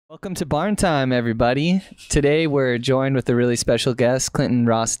Welcome to Barn Time, everybody. Today we're joined with a really special guest, Clinton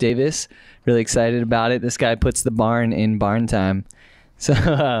Ross Davis. Really excited about it. This guy puts the barn in Barn Time.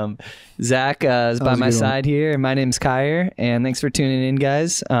 So Zach is by my side here, and my name's Kyre, and thanks for tuning in,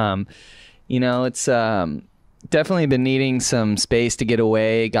 guys. It's definitely been needing some space to get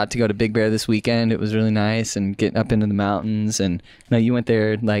away. Got to go to Big Bear this weekend. It was really nice, and getting up into the mountains. And you went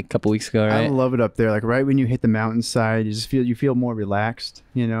there like a couple weeks ago, right? I love it up there. Like right when you hit the mountainside, you feel more relaxed,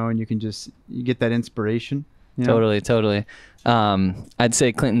 and you get that inspiration. Totally. I'd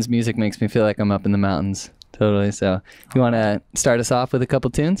say Clinton's music makes me feel like I'm up in the mountains. Totally. So you want to start us off with a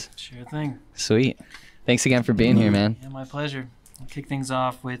couple tunes? Sure thing. Sweet. Thanks again for being here, man. Yeah, my pleasure. I'll kick things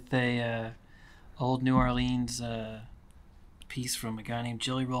off with a old New Orleans piece from a guy named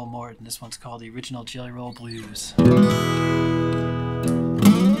Jelly Roll Morton. This one's called The Original Jelly Roll Blues.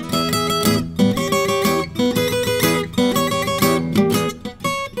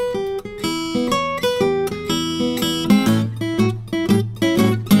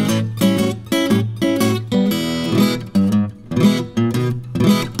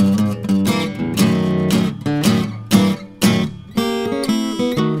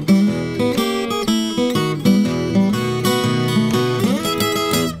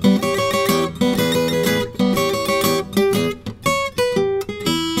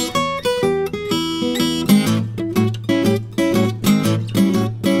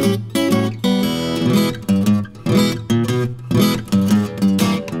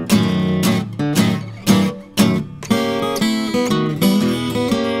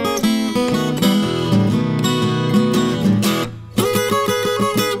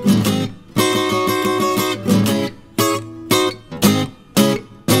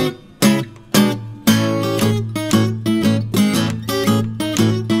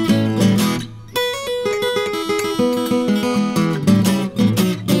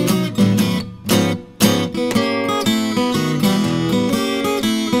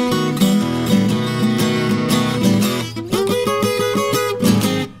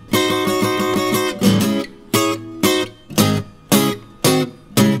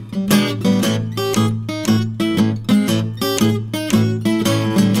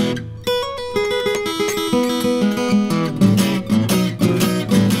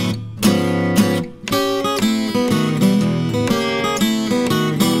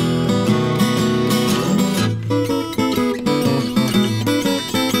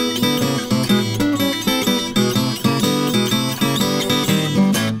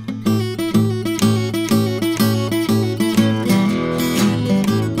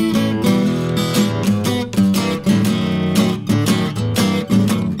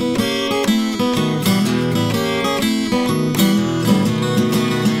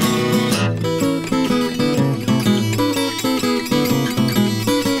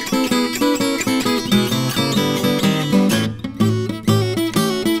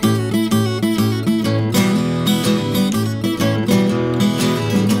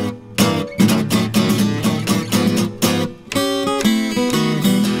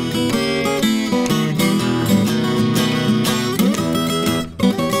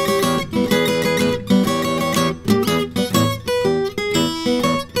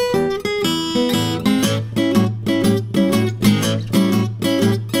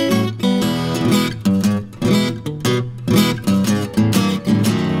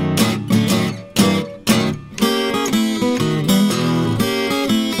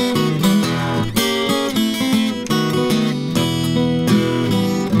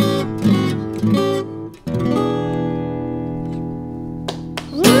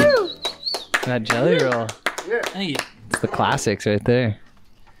 That jelly roll. Yeah. Thank you. It's the classics right there.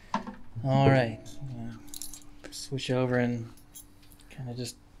 All right. Switch over and kind of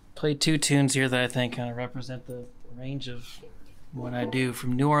just play two tunes here that I think kind of represent the range of what I do,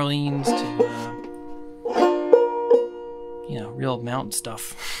 from New Orleans to, real mountain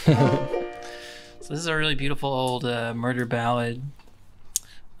stuff. So this is a really beautiful old murder ballad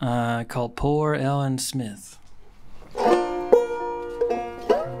called Poor Ellen Smith.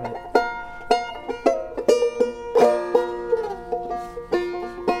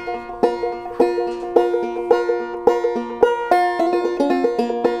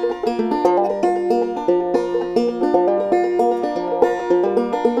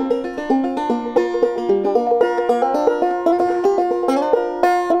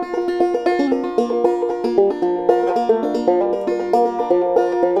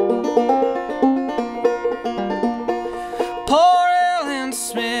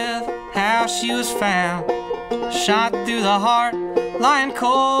 She was found, shot through the heart, lying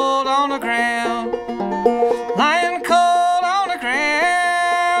cold on the ground, lying cold on the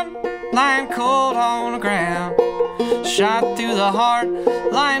ground. lying cold on the ground. Shot through the heart,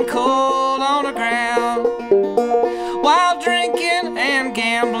 lying cold on the ground. While drinking and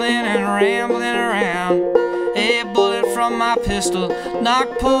gambling and rambling around, a bullet from my pistol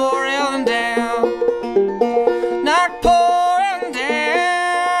knocked poor Ellen down. Knocked poor Ellen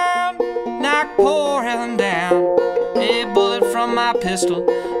down. Knocked poor Ellen down. A bullet from my pistol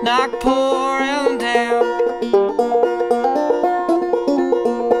knocked poor Ellen down.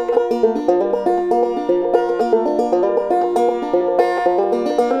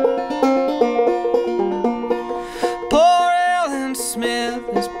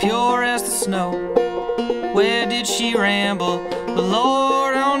 Pure as the snow. Where did she ramble? The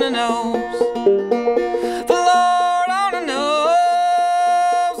Lord only knows. The Lord only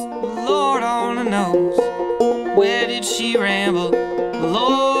knows. The Lord only knows. Where did she ramble? The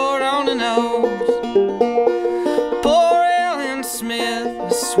Lord only knows. Poor Ellen Smith,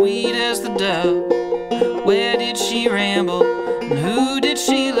 as sweet as the dove. Where did she ramble? And who did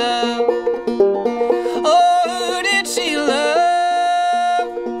she love? Oh, who did she love?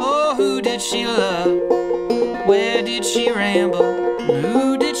 Who did she love? Where did she ramble?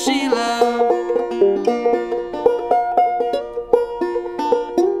 Who did she love?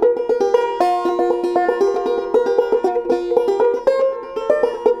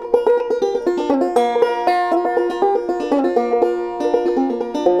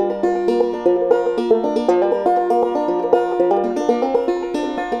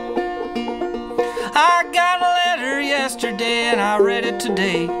 I got a letter yesterday and I read it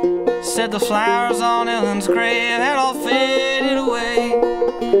today. Said the flowers on Ellen's grave had all faded away.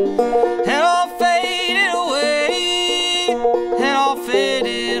 Had all faded away. Had all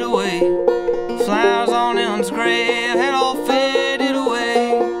faded away. Flowers on Ellen's grave had all faded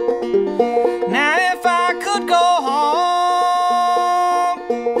away. Now if I could go home,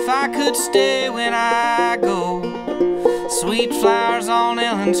 if I could stay when I go, sweet flowers on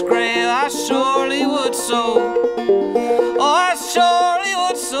Ellen's grave I surely would sow. Oh, I surely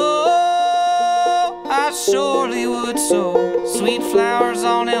would sow. I surely would sow. Sweet flowers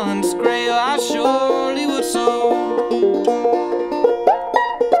on Ellen's grave I surely would sow.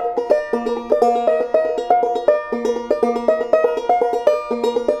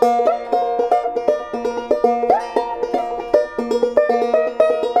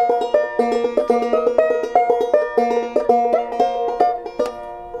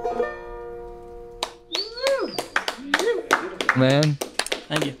 Man,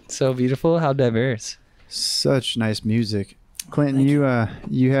 Thank you. so beautiful. How diverse. Such nice music. Clinton, you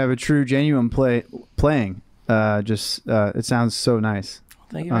have a true, genuine playing. It sounds so nice.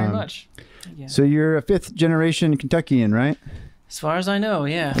 Thank you very much. Thank you. So you're a fifth generation Kentuckian, right? As far as I know,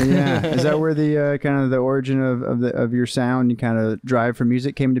 yeah. Yeah. Is that where the kind of the origin of your sound and kind of drive for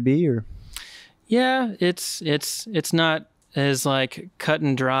music came to be, or? Yeah, it's not as like cut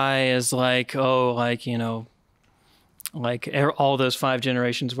and dry as like, oh, like, you know, like all those 5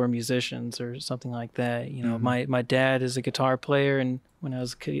 generations were musicians or something like that. You know, my dad is a guitar player, and when I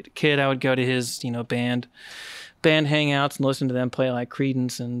was a kid, I would go to his, you know, band hangouts and listen to them play like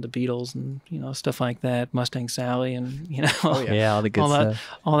Creedence and the Beatles and, you know, stuff like that, Mustang Sally and, you know, all the good stuff.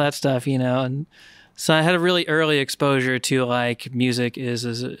 All that stuff, you know. And so I had a really early exposure to like music is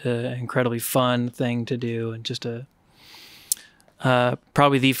an incredibly fun thing to do, and just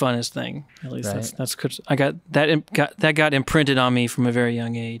probably the funnest thing. At least right. that's cause I got that imprinted on me from a very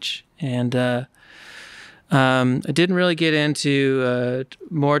young age. And I didn't really get into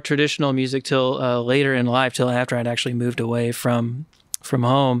more traditional music till later in life, till after I'd actually moved away from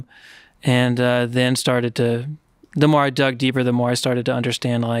home, and then started to. The more I dug deeper, the more I started to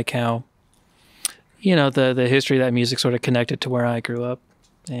understand like how, you know, the history of that music sort of connected to where I grew up,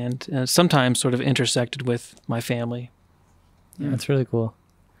 and sometimes sort of intersected with my family. Yeah, that's really cool.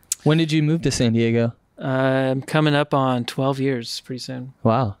 When did you move to San Diego? I'm coming up on 12 years pretty soon.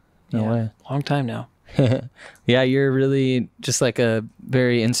 Wow. No way. Long time now. Yeah, you're really just like a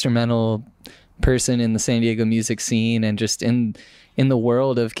very instrumental person in the San Diego music scene, and just in the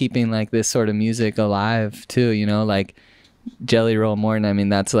world of keeping like this sort of music alive too, you know, like Jelly Roll Morton. I mean,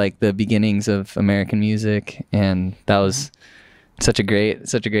 that's like the beginnings of American music, and that was such a great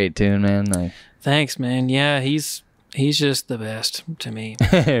tune, man. Like, thanks, man. Yeah, he's just the best to me.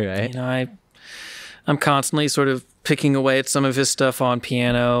 Right. You know, I'm constantly sort of picking away at some of his stuff on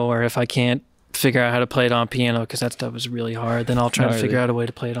piano, or if I can't figure out how to play it on piano, because that stuff is really hard, then I'll try to figure out a way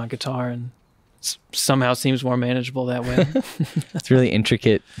to play it on guitar, and somehow seems more manageable that way. It's really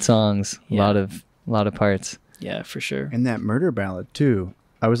intricate songs. Yeah. A lot of parts. Yeah, for sure. And that murder ballad too.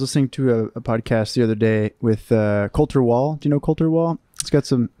 I was listening to a podcast the other day with Coulter Wall. Do you know Coulter Wall? It's got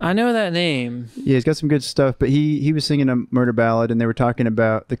some. I know that name. Yeah, he's got some good stuff. But he was singing a murder ballad, and they were talking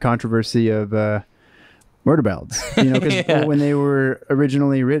about the controversy of murder ballads. You know, because Yeah. when they were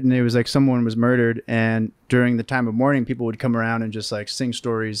originally written, it was like someone was murdered, and during the time of mourning, people would come around and just like sing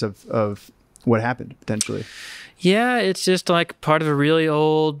stories of what happened potentially. Yeah, it's just like part of a really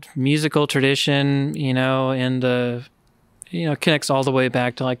old musical tradition, you know, and connects all the way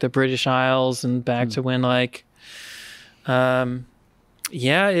back to like the British Isles and back to when like,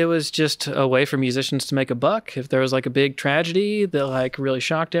 it was just a way for musicians to make a buck. If there was like a big tragedy that like really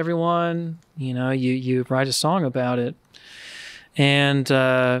shocked everyone, you know, you write a song about it. And,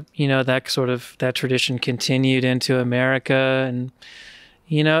 that tradition continued into America. And,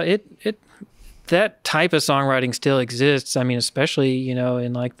 you know, that type of songwriting still exists. I mean, especially, you know,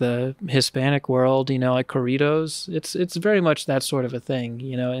 in like the Hispanic world, you know, like corridos, it's very much that sort of a thing,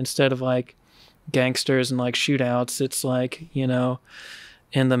 you know, instead of like gangsters and like shootouts, it's like, you know,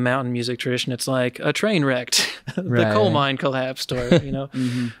 in the mountain music tradition, it's like a train wrecked, the coal mine collapsed, or, you know,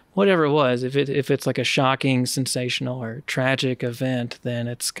 whatever it was. If it's like a shocking, sensational or tragic event, then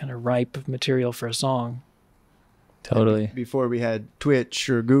it's kind of ripe material for a song. Totally. Before we had Twitch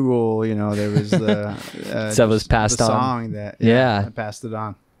or Google, you know, there was the So it was passed the on. song that I passed it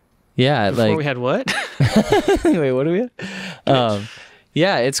on. Yeah, Before like we had what? wait, what do we have?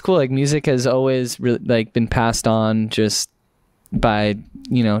 Yeah, it's cool. Like music has always really like been passed on just by,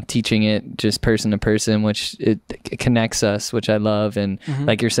 you know, teaching it just person to person, which it connects us, which I love. And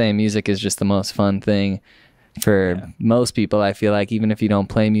like you're saying, music is just the most fun thing for most people. I feel like even if you don't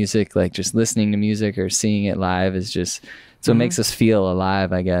play music, like just listening to music or seeing it live is just, so it makes us feel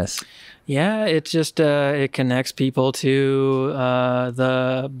alive, I guess. Yeah, it just it connects people to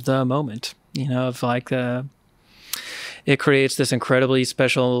the moment, you know, of like it creates this incredibly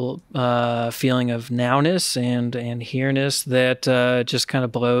special feeling of nowness and here-ness that just kind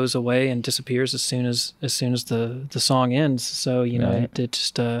of blows away and disappears as soon as the song ends. So, you know, it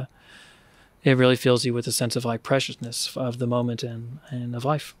just it really fills you with a sense of like preciousness of the moment and of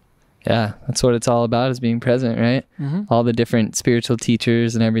life. Yeah, that's what it's all about, is being present, right? All the different spiritual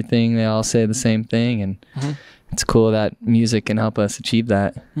teachers and everything, they all say the same thing, and it's cool that music can help us achieve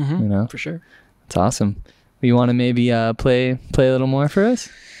that. You know, For sure. it's awesome. You want to maybe play a little more for us,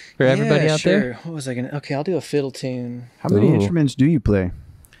 for everybody out there? What was I gonna? Okay, I'll do a fiddle tune. How many instruments do you play?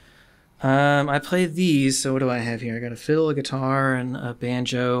 I play these. So what do I have here? I got a fiddle, a guitar, and a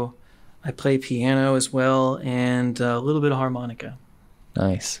banjo. I play piano as well, and a little bit of harmonica.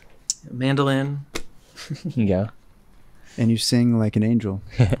 Nice. Mandolin. Here you go. And you sing like an angel.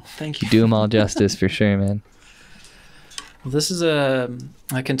 Thank you. You do them all justice for sure, man. Well, this is a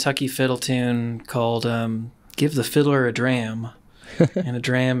Kentucky fiddle tune called "Give the Fiddler a Dram," and a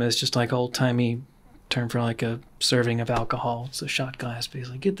dram is just like old-timey term for like a serving of alcohol. It's a shot glass,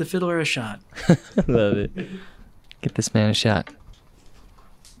 basically. Give the fiddler a shot. Love it. Get this man a shot.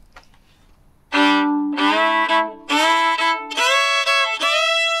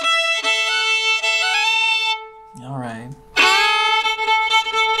 All right.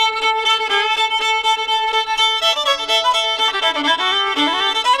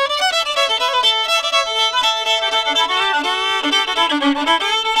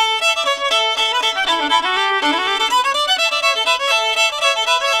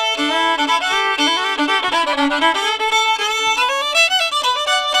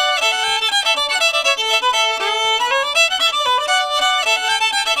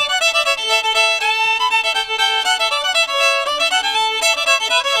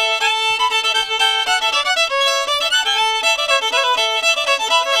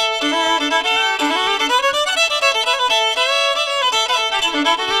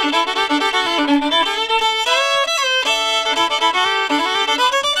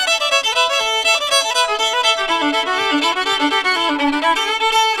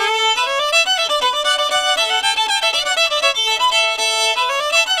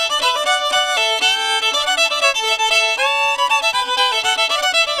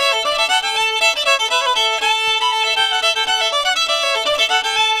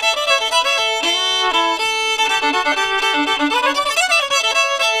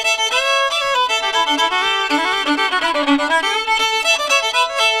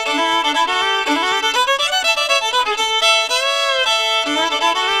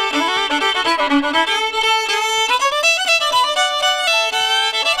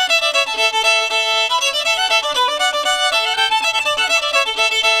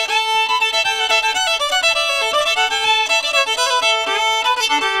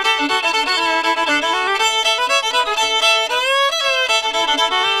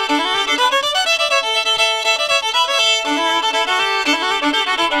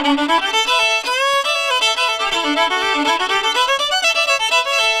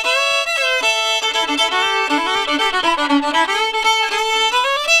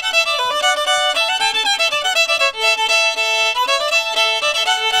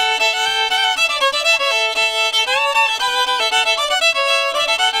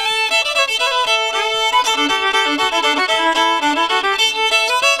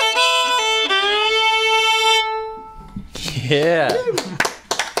 Yeah.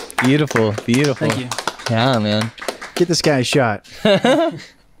 Beautiful. Thank you. Yeah, man. Get this guy a shot.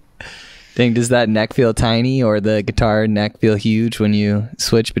 Dang, does that neck feel tiny or the guitar neck feel huge when you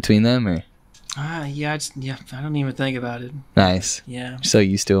switch between them? Or Yeah, I don't even think about it. nice. Yeah. So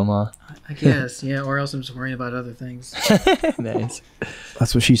used to them all. I guess, yeah, or else I'm just worrying about other things. Nice.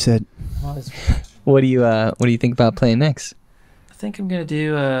 That's what she said. What do you think about playing next? I think I'm gonna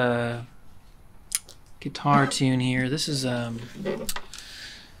do a guitar tune here. This is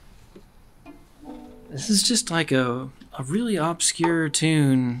just like a really obscure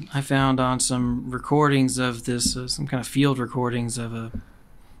tune I found on some recordings of this, some kind of field recordings of a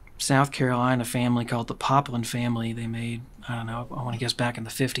South Carolina family called the Poplin family. They made, I don't know, I want to guess back in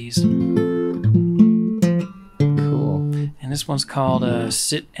the 50s. Cool. And this one's called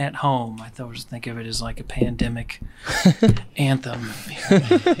Sit at Home. I thought just think of it as like a pandemic anthem.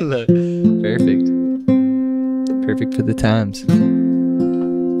 Perfect. Perfect for the times.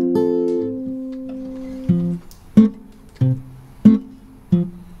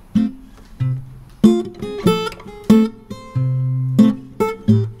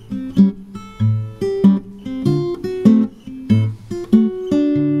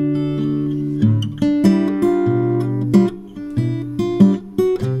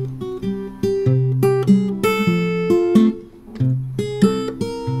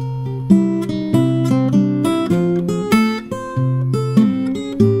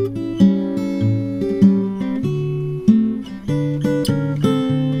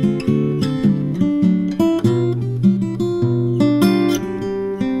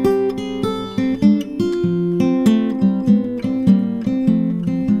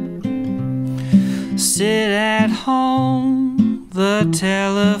 Sit at home, the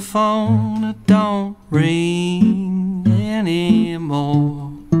telephone don't ring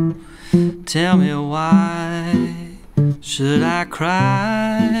anymore. Tell me why should I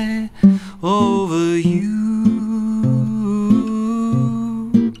cry over you?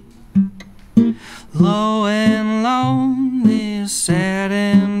 Low and lonely, sad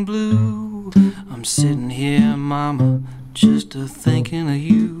and blue, I'm sitting here, mama, just a-thinking of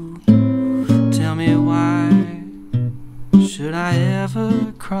you. Tell me why should I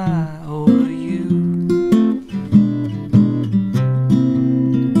ever cry over you?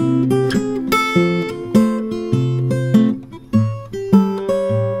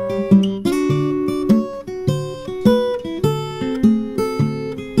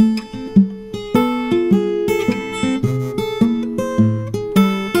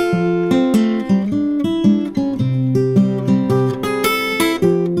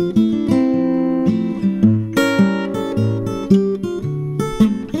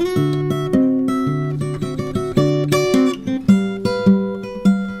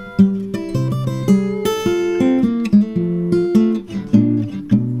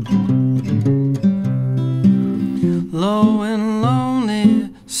 Low and lonely,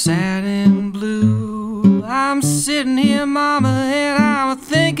 sad and blue, I'm sitting here, mama, and I'm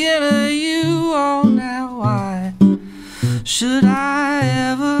thinking of you. Oh, now why should I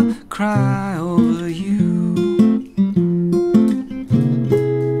ever cry over you?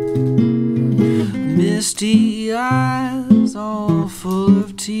 Misty eyes, all full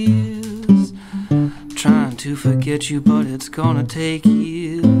of tears, trying to forget you, but it's gonna take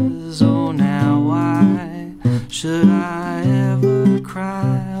years. Oh, now why should I ever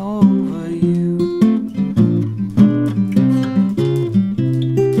cry over you?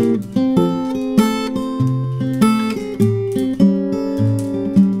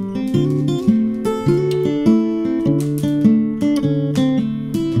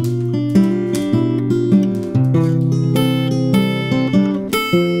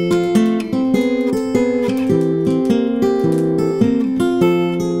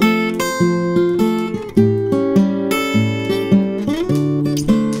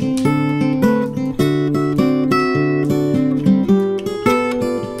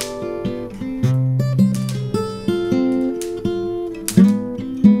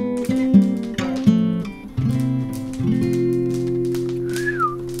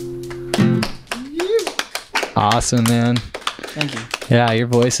 Awesome, man. Thank you. Yeah, your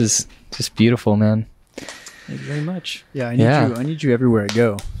voice is just beautiful, man. Thank you very much. Yeah, I need you everywhere I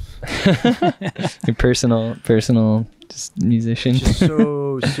go. Your personal just musician. Just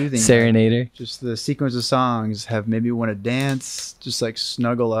so soothing. Serenader. Just the sequence of songs have made me want to dance, just like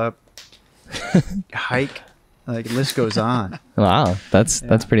snuggle up, hike. Like the list goes on. Wow, that's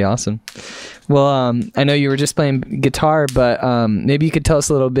pretty awesome. Well, I know you were just playing guitar, but maybe you could tell us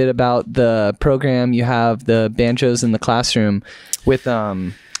a little bit about the program you have, the Banjos in the Classroom, with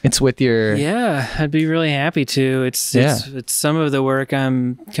it's with your. Yeah, I'd be really happy to. It's some of the work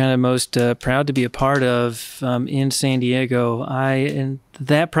I'm kind of most proud to be a part of in San Diego. And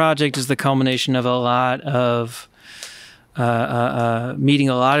that project is the culmination of a lot of meeting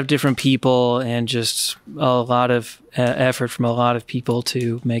a lot of different people and just a lot of effort from a lot of people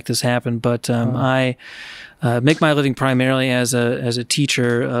to make this happen. But I make my living primarily as a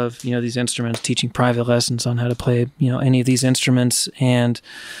teacher of these instruments, teaching private lessons on how to play any of these instruments, and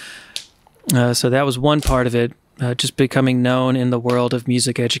so that was one part of it. Just becoming known in the world of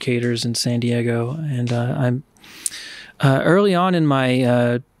music educators in San Diego, and I'm early on in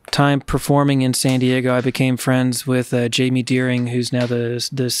my time performing in San Diego, I became friends with Jamie Deering, who's now the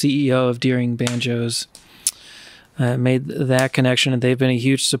CEO of Deering Banjos. Made that connection, and they've been a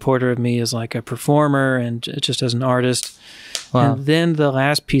huge supporter of me as like a performer and just as an artist. Wow. And then the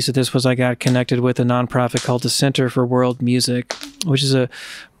last piece of this was I got connected with a nonprofit called the Center for World Music, which is a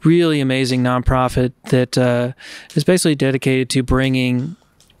really amazing nonprofit that is basically dedicated to bringing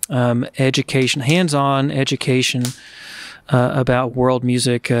education, hands-on education about world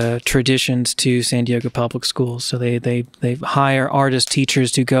music traditions to San Diego public schools. So they hire artist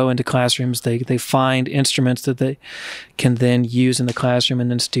teachers to go into classrooms. They find instruments that they can then use in the classroom,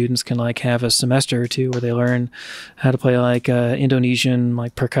 and then students can like have a semester or two where they learn how to play like Indonesian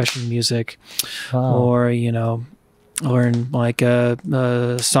like percussion music, or learn like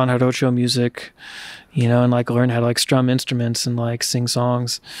son jarocho music, and like learn how to like strum instruments and like sing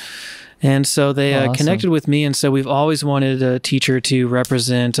songs. And so they connected with me, and so we've always wanted a teacher to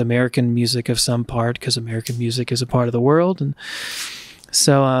represent American music of some part, because American music is a part of the world. And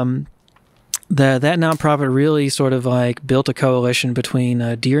so that nonprofit really sort of like built a coalition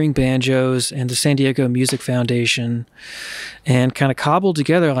between Deering Banjos and the San Diego Music Foundation, and kind of cobbled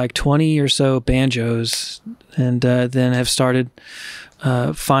together like 20 or so banjos, and then have started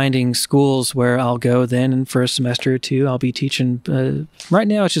finding schools where I'll go then, and for a semester or two I'll be teaching. Right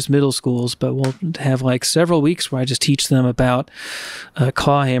now it's just middle schools, but we'll have like several weeks where I just teach them about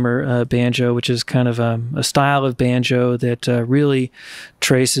clawhammer banjo, which is kind of a style of banjo that really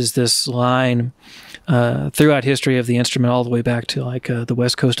traces this line throughout history of the instrument all the way back to like the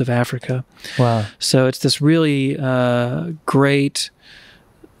west coast of Africa. Wow. So it's this really great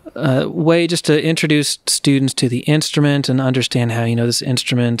way just to introduce students to the instrument and understand how this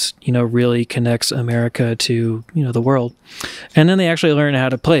instrument really connects America to the world, and then they actually learn how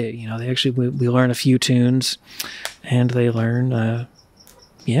to play it. They actually we learn a few tunes, and they learn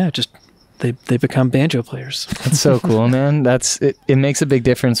they become banjo players. That's so cool, man. It makes a big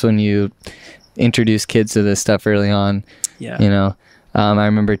difference when you introduce kids to this stuff early on. Yeah. I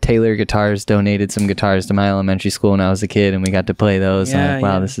remember Taylor Guitars donated some guitars to my elementary school when I was a kid, and we got to play those. I'm like,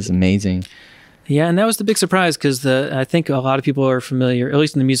 wow, this is amazing. Yeah, and that was the big surprise, because I think a lot of people are familiar, at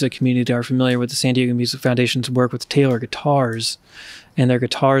least in the music community, are familiar with the San Diego Music Foundation's work with Taylor Guitars and their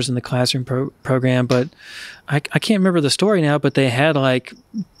guitars in the classroom program. But I can't remember the story now, but they had like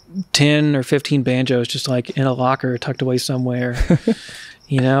 10 or 15 banjos just like in a locker tucked away somewhere,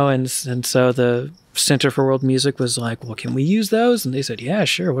 and so the Center for World Music was like, well, can we use those? And they said, yeah,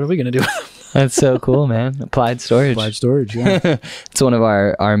 sure. What are we going to do with them? That's so cool, man. Applied storage. Applied storage, yeah. It's one of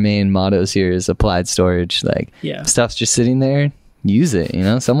our main mottos here is applied storage. Like, stuff's just sitting there, use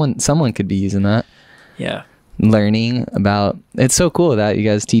it, Someone could be using that. Yeah. Learning about, it's so cool that you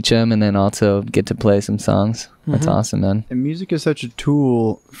guys teach them and then also get to play some songs. That's awesome, man. And music is such a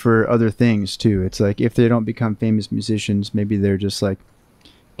tool for other things, too. It's like, if they don't become famous musicians, maybe they're just like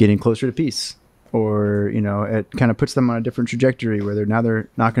getting closer to peace. Or, it kind of puts them on a different trajectory where they're not going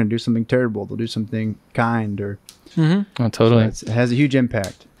to do something terrible. They'll do something kind or. Oh, totally. So it has a huge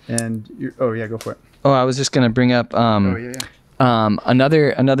impact. And go for it. Oh, I was just going to bring up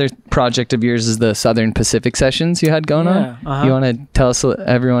another project of yours is the Southern Pacific Sessions you had going on. You want to tell us,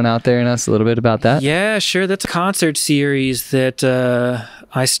 everyone out there and us, a little bit about that? Yeah, sure. That's a concert series that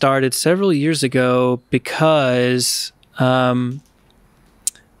I started several years ago because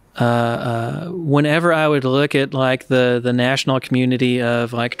whenever I would look at like the national community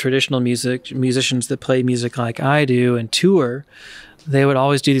of like traditional musicians that play music like I do and tour, they would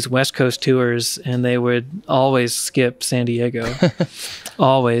always do these West Coast tours, and they would always skip San Diego.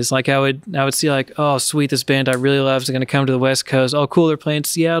 Always. Like I would see like, oh sweet, this band I really love is going to come to the West Coast. Oh cool, they're playing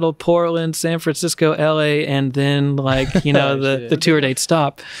Seattle, Portland, San Francisco, LA, and then like the tour dates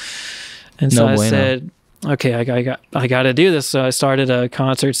stop. And so I said, okay, I got to do this. So I started a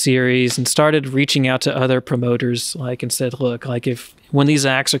concert series and started reaching out to other promoters, like, and said, look, like when these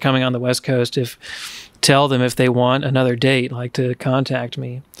acts are coming on the West Coast, if tell them if they want another date, like to contact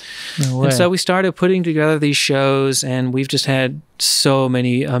me. No way. And so we started putting together these shows, and we've just had so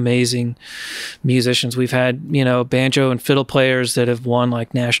many amazing musicians. We've had, you know, banjo and fiddle players that have won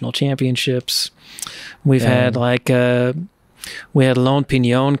like national championships. We've had like we had Lone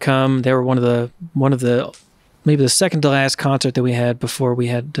Pignon come. They were one of the maybe the second to last concert that we had before we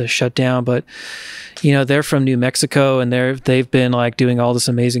had to shut down. But, you know, they're from New Mexico, and they've been like doing all this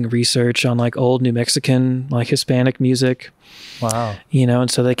amazing research on like old New Mexican, like Hispanic music. Wow. You know,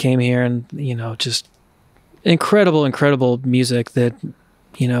 and so they came here, and, you know, just incredible music that,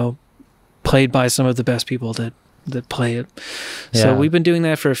 you know, played by some of the best people that play it. Yeah. So we've been doing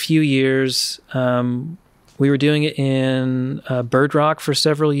that for a few years. We were doing it in Bird Rock for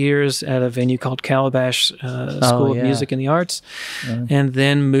several years at a venue called Calabash School of Music and the Arts, and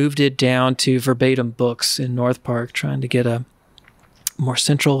then moved it down to Verbatim Books in North Park, trying to get a more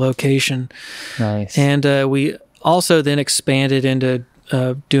central location. Nice. And we also then expanded into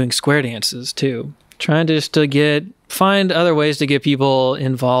doing square dances too, trying to just to find other ways to get people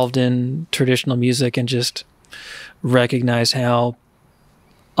involved in traditional music and just recognize how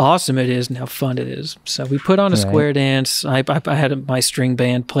awesome it is and how fun it is. So we put on a square dance. I had my string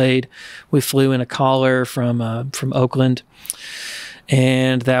band played. We flew in a caller from Oakland,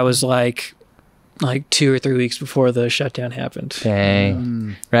 and that was like 2 or 3 weeks before the shutdown happened.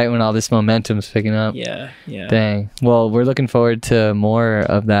 Dang. Right when all this momentum's picking up. Yeah. Dang. Well, we're looking forward to more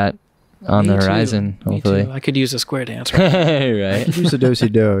of that on the horizon, hopefully. Me too. I could use a square dance. Right. Use a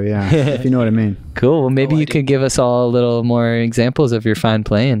do-si-do, yeah, if you know what I mean. Cool. Well, maybe you could give us all a little more examples of your fine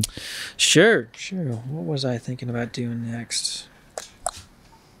playing. Sure. What was I thinking about doing next?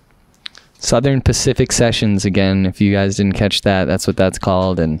 Southern Pacific Sessions, again, if you guys didn't catch that, that's what that's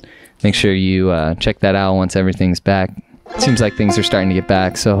called. And make sure you check that out once everything's back. Seems like things are starting to get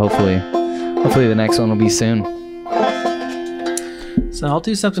back, so hopefully the next one will be soon. So I'll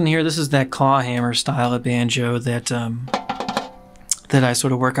do something here. This is that claw hammer style of banjo that I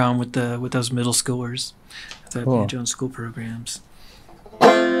sort of work on with those middle schoolers, the banjo and school programs.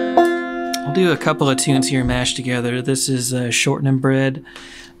 I'll do a couple of tunes here mashed together. This is Shortening Bread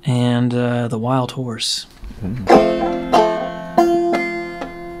and The Wild Horse.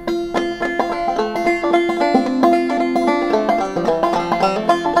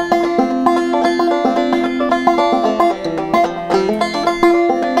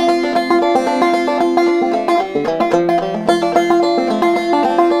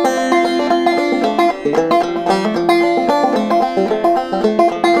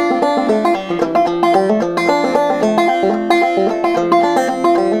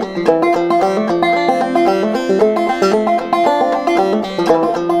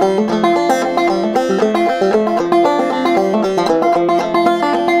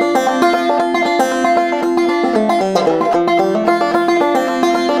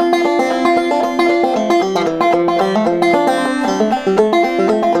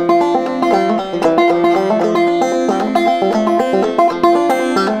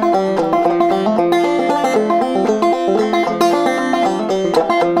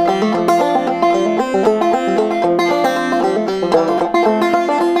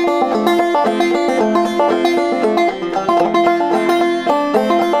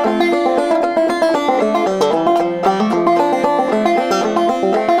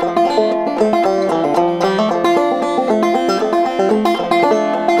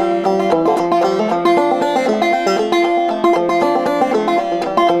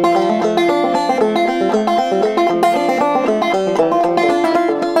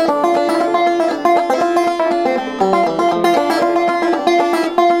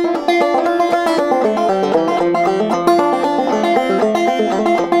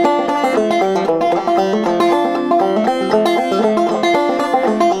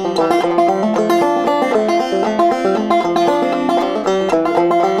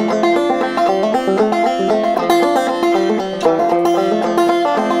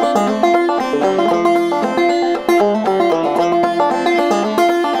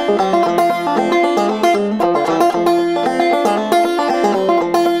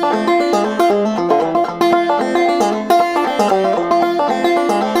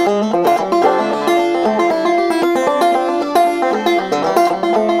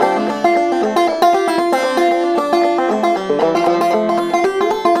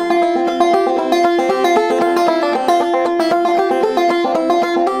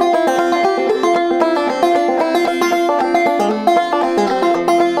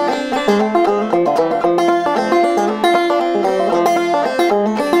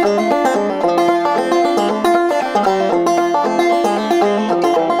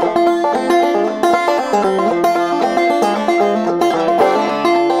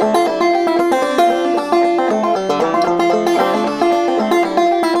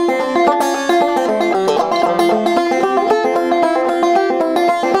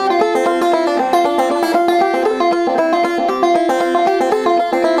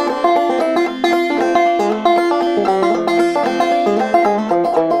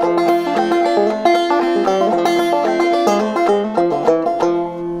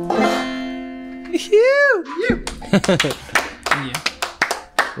 Yeah.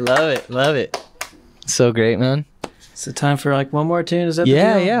 Love it. So great, man. So time for like one more tune. Is that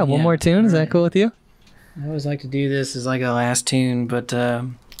Yeah, the deal? yeah. One more tune. Is that cool with you? I always like to do this as like a last tune, but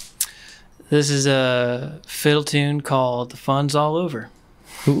this is a fiddle tune called "The Fun's All Over."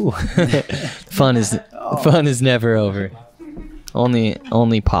 Ooh. Fun is never over.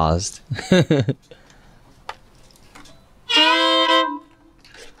 Only paused.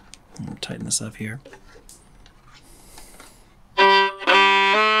 Tighten this up here.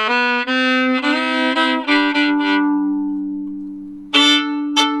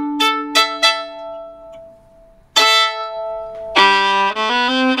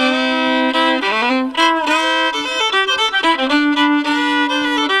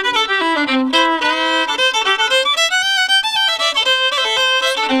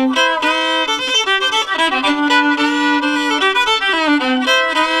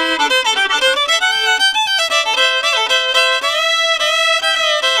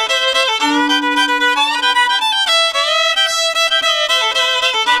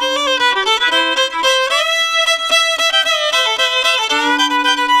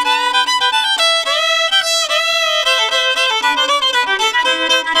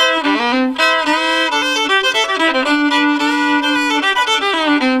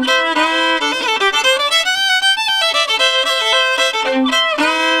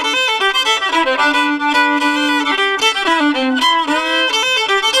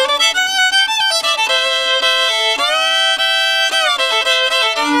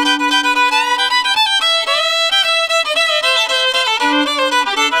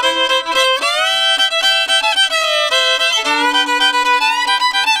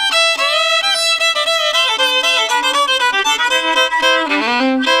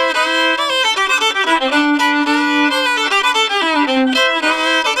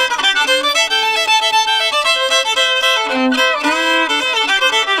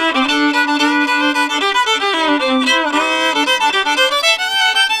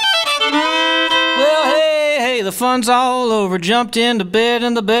 Fun's all over, jumped into bed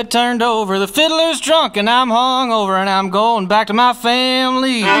and the bed turned over. The fiddler's drunk and I'm hungover and I'm going back to my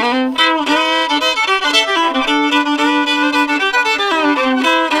family.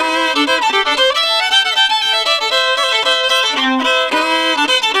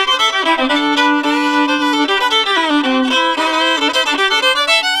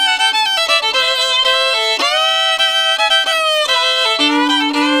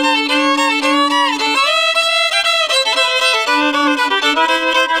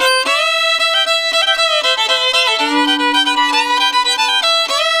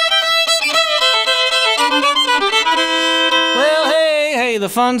 The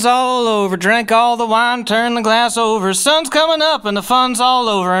fun's all over, drank all the wine, turned the glass over. Sun's coming up and the fun's all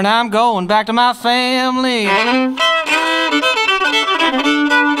over, and I'm going back to my family.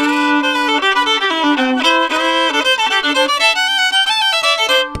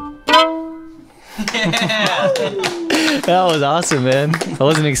 That was awesome, man. I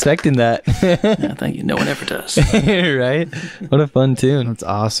wasn't expecting that. Yeah, thank you. No one ever does. Right? What a fun tune. That's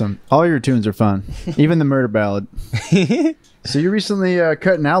awesome. All your tunes are fun, even the murder ballad. So you recently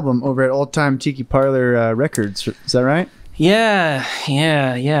cut an album over at Old Time Tiki Parlor Records. Is that right? Yeah.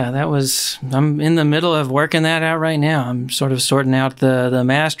 That was. I'm in the middle of working that out right now. I'm sort of sorting out the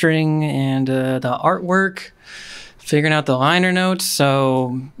mastering and the artwork, figuring out the liner notes.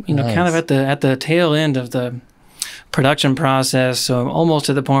 So Nice. kind of at the tail end of the production process. So I'm almost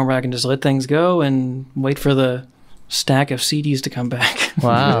to the point where I can just let things go and wait for the stack of CDs to come back.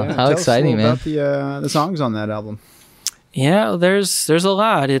 Wow, Yeah, how tell exciting, us a man. little about the songs on that album. Yeah, there's a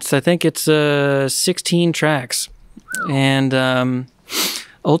lot. I think it's 16 tracks, and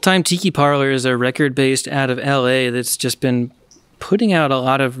Old Time Tiki Parlor is a record based out of LA that's just been putting out a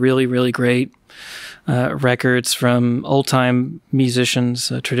lot of really, really great records from old time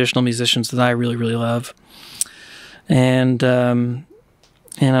musicians, traditional musicians that I really, really love, and I'm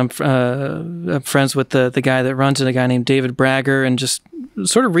friends with the guy that runs it, a guy named David Prager, and just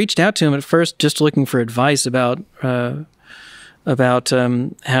sort of reached out to him at first, just looking for advice about how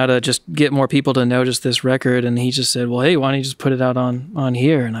to just get more people to notice this record. And he just said, well, hey, why don't you just put it out on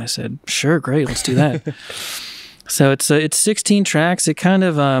here? And I said, sure, great, let's do that. So it's 16 tracks. It kind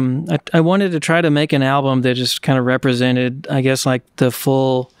of I wanted to try to make an album that just kind of represented, I guess, like the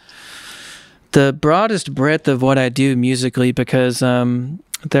broadest breadth of what I do musically, because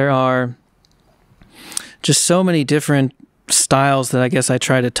there are just so many different styles that I guess I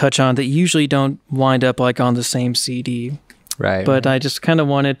try to touch on that usually don't wind up like on the same CD. Right. But I just kind of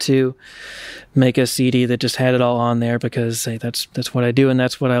wanted to make a CD that just had it all on there, because hey, that's what I do and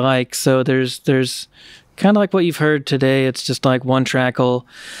that's what I like. So there's kind of like what you've heard today. It's just like one track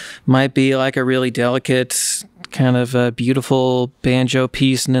might be like a really delicate, kind of a beautiful banjo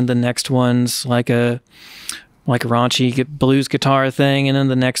piece, and then the next one's like a raunchy blues guitar thing, and then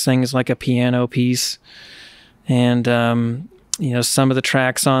the next thing is like a piano piece. And some of the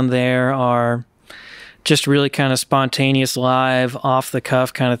tracks on there are just really kind of spontaneous, live, off the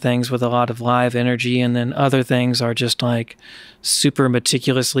cuff kind of things with a lot of live energy, and then other things are just like super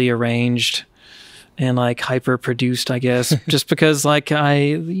meticulously arranged and like hyper produced, I guess, just because like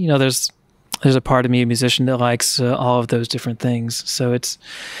there's a part of me, a musician, that likes all of those different things. So it's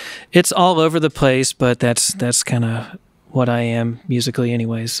all over the place, but that's kind of what I am musically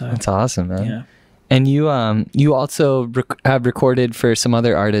anyways. So that's awesome, man. Yeah. And you also have recorded for some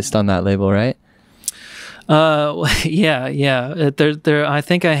other artists on that label, right? Yeah. There. I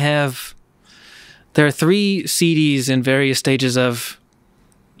think I have. There are 3 CDs in various stages of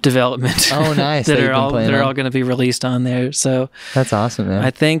development. Oh, nice! that are all going to be released on there. So that's awesome, man.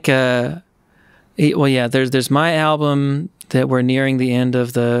 I think. There's my album that we're nearing the end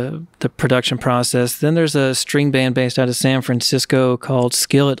of the production process. Then there's a string band based out of San Francisco called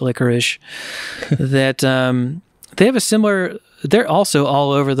Skillet Licorice that they have a similar. They're also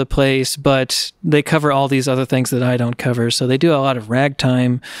all over the place, but they cover all these other things that I don't cover. So they do a lot of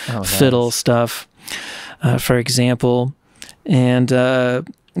ragtime fiddle stuff, for example. And,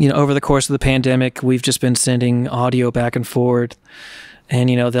 over the course of the pandemic, we've just been sending audio back and forth. And,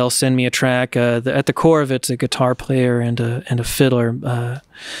 they'll send me a track. At the core of it's a guitar player and a fiddler.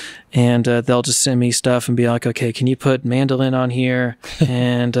 And they'll just send me stuff and be like, okay, can you put mandolin on here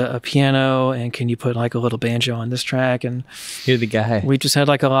and a piano, and can you put like a little banjo on this track? And you're the guy. We just had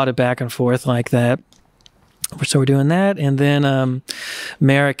like a lot of back and forth like that. So we're doing that. And then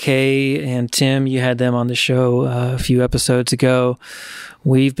Mara Kay and Tim, you had them on the show a few episodes ago.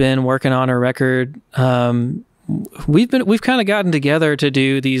 We've been working on a record. We've kind of gotten together to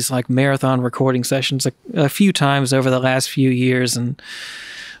do these like marathon recording sessions a few times over the last few years, and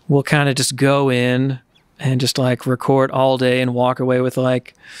we'll kind of just go in and just like record all day and walk away with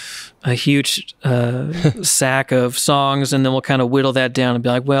like a huge sack of songs, and then we'll kind of whittle that down and be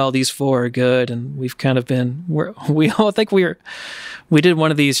like, well, these 4 are good. And we've kind of been, we did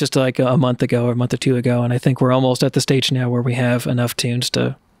one of these just like a month ago or a month or 2 ago, and I think we're almost at the stage now where we have enough tunes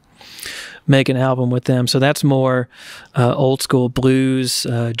to make an album with them. So that's more old school blues,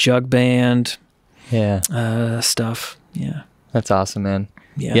 jug band stuff. Yeah. That's awesome, man.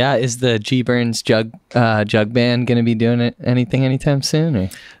 Yeah. Is the G Burns jug band going to be doing anything anytime soon? Or?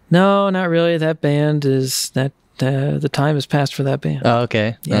 No, not really. That band the time has passed for that band. Oh,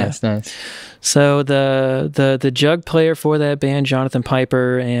 okay. Yeah. Nice. So the jug player for that band, Jonathan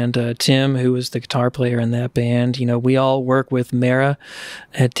Piper, and Tim, who was the guitar player in that band, we all work with Mara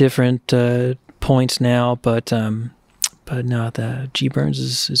at different points now, but no, the G Burns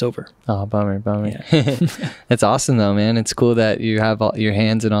is over. Oh, bummer. Yeah. That's awesome though, man. It's cool that you have your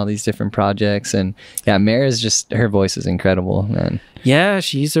hands in all these different projects, and yeah, Mara's her voice is incredible, man. Yeah,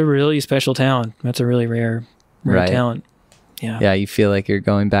 she's a really special talent. That's a really rare talent. Yeah, you feel like you're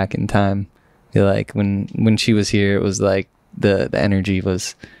going back in time. I feel like when she was here, it was like the energy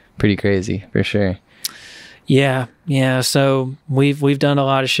was pretty crazy for sure. Yeah. So we've done a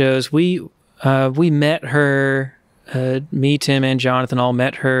lot of shows. We met her. Me, Tim, and Jonathan all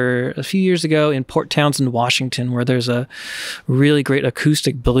met her a few years ago in Port Townsend, Washington, where there's a really great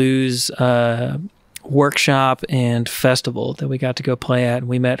acoustic blues workshop and festival that we got to go play at. And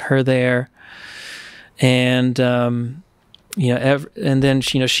we met her there. And, and then,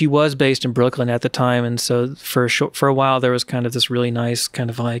 she was based in Brooklyn at the time. And so for a while, there was kind of this really nice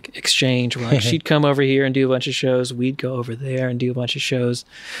kind of like exchange where like she'd come over here and do a bunch of shows. We'd go over there and do a bunch of shows.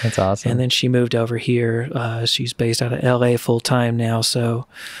 That's awesome. And then she moved over here. She's based out of LA full time now. So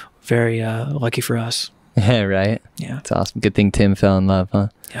very lucky for us. Yeah, right. Yeah. It's awesome. Good thing Tim fell in love, huh?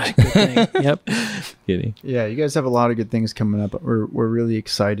 Yeah, good thing. Yep. Kidding. Yeah, you guys have a lot of good things coming up. We're really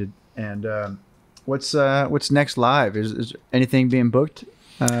excited. And what's next live? Is anything being booked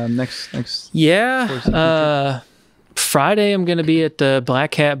next? Yeah. Friday I'm going to be at the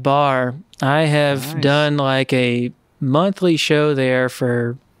Black Cat Bar. I have done like a monthly show there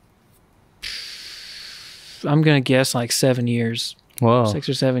for, I'm going to guess like 7 years. Whoa. 6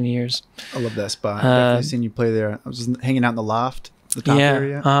 or 7 years. I love that spot. I've definitely seen you play there. I was just hanging out in the loft, the top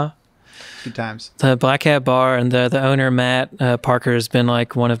area. Good times. The Black Cat Bar, and the owner, Matt Parker, has been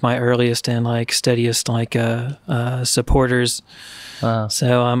like one of my earliest and like steadiest like supporters. Wow.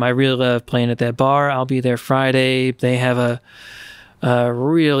 So I really love playing at that bar. I'll be there Friday. They have a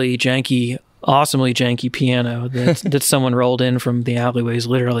really janky awesomely janky piano that someone rolled in from the alleyways,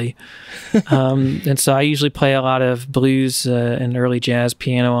 literally. And so I usually play a lot of blues and early jazz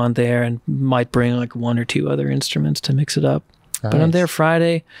piano on there, and might bring like one or two other instruments to mix it up. Nice. But I'm there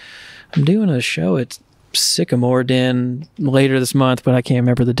Friday. I'm doing a show at Sycamore Den later this month, but I can't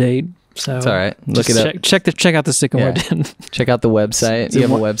remember the date. So It's all right. Look it up. Check out the Sycamore Yeah. Den. Check out the website. Do you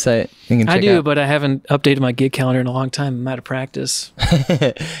have a website you can check I do, out? but I haven't updated my gig calendar in a long time. I'm out of practice.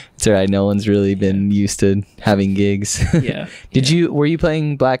 It's all right. No one's really been used to having gigs. Yeah. Were you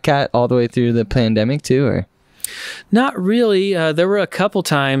playing Black Cat all the way through the pandemic too, or? Not really. There were a couple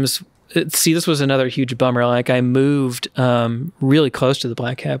times. See, this was another huge bummer. Like I moved really close to the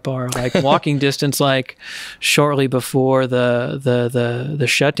Black Cat Bar, like walking distance, like shortly before the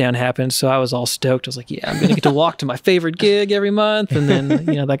shutdown happened. So I was all stoked. I was like, yeah, I'm gonna get to walk to my favorite gig every month. And then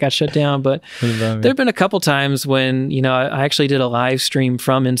that got shut down. But there've been a couple times when I actually did a live stream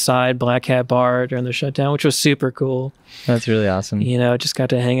from inside Black Cat Bar during the shutdown, which was super cool. That's really awesome. Just got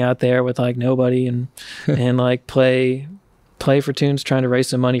to hang out there with like nobody and like play for tunes, trying to raise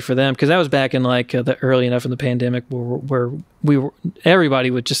some money for them, because that was back in like the early enough in the pandemic where everybody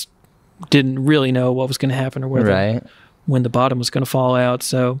didn't really know what was going to happen or when the bottom was going to fall out.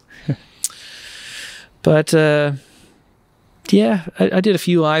 So, but yeah, I did a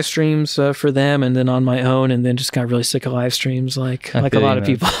few live streams for them, and then on my own, and then just got really sick of live streams, like a lot of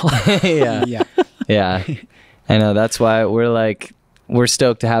people. Yeah. I know. That's why we're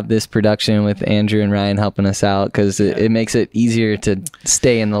stoked to have this production with Andrew and Ryan helping us out, because it makes it easier to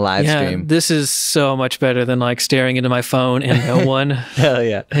stay in the live stream. This is so much better than like staring into my phone and no one. Hell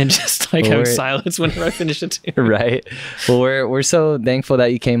yeah. And just like having silence whenever I finish a tune. Right. Well, we're so thankful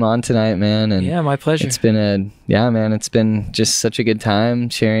that you came on tonight, man. And yeah, my pleasure. It's been it's been just such a good time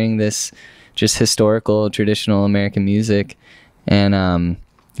sharing this just historical, traditional American music. And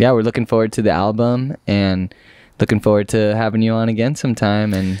we're looking forward to the album, and looking forward to having you on again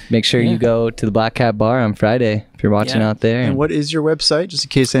sometime. And make sure you go to the Black Cat Bar on Friday if you're watching out there. And what is your website, just in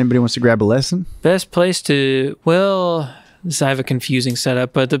case anybody wants to grab a lesson? Best place to, I have a confusing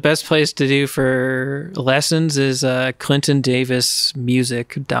setup, but the best place to do for lessons is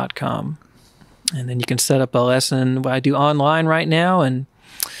ClintonDavisMusic.com. And then you can set up a lesson. I do online right now, and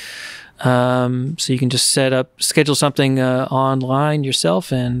so you can just schedule something online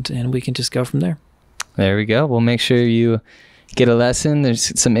yourself, and we can just go from there. There we go. We'll make sure you get a lesson.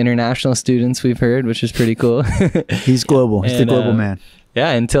 There's some international students we've heard, which is pretty cool. He's global. He's the global man.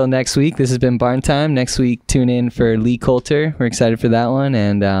 Yeah, until next week, this has been Barn Time. Next week, tune in for Lee Coulter. We're excited for that one.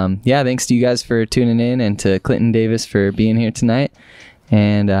 And thanks to you guys for tuning in, and to Clinton Davis for being here tonight.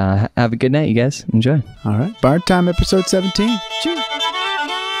 And have a good night, you guys. Enjoy. All right. Barn Time, episode 17. Cheers.